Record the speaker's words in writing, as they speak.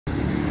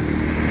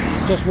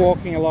Just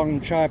walking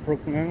along Chai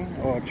Pruk now,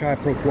 or Chai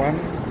Pruk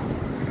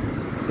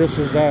 1. This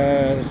is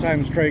the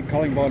same street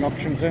Collingbourne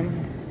Auction's in.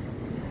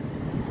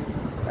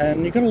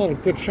 And you've got a lot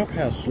of good shop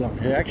houses along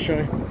here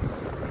actually.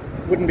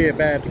 Wouldn't be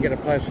bad to get a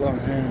place along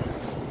here.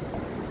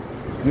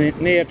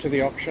 Near to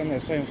the auction there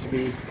seems to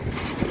be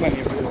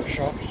plenty of little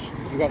shops.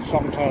 You've got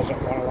Jomtein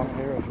that run along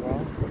here as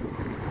well.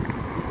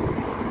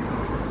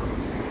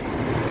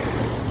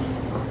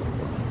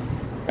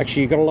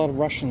 Actually, you've got a lot of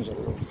Russians that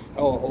live,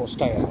 or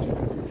stay out here.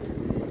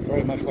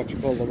 Very much what you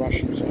call the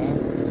Russians are.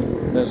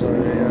 There's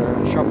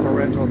a shop for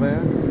rental there.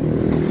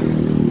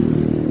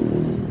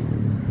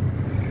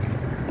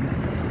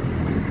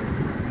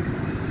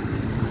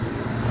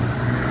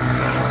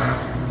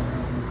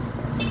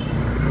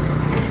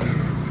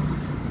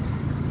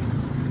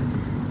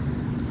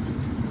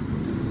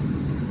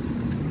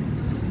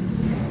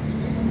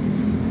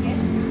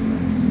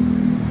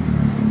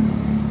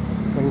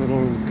 Got a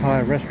little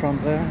Thai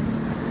restaurant there.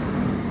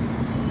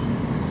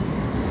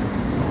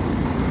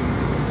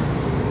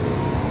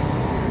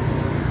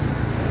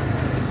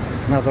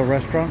 Another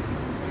restaurant.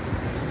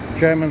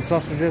 German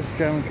sausages,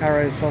 German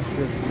curry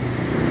sausages.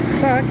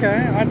 So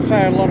okay, I'd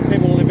say a lot of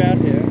people live out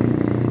here.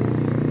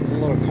 There's a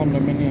lot of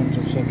condominiums,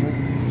 etc.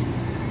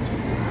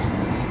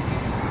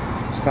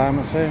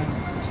 Pharmacy.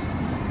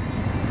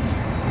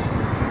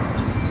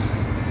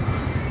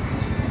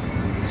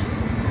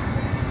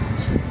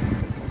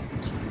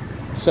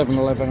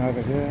 $7-Eleven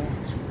over here.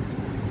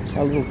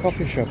 A little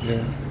coffee shop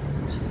there.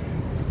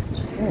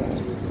 Oh,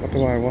 what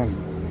do I want?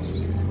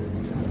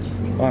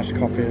 Iced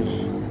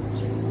coffees.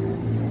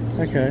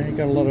 Okay, you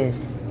got a lot of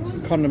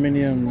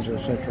condominiums,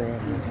 etc.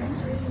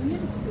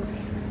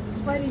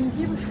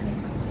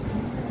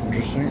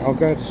 Interesting. I'll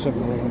go to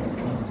 7-Eleven.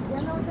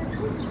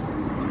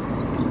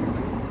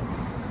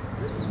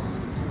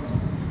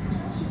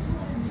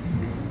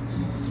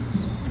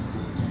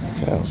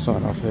 Okay, I'll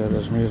sign off here.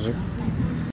 There's music.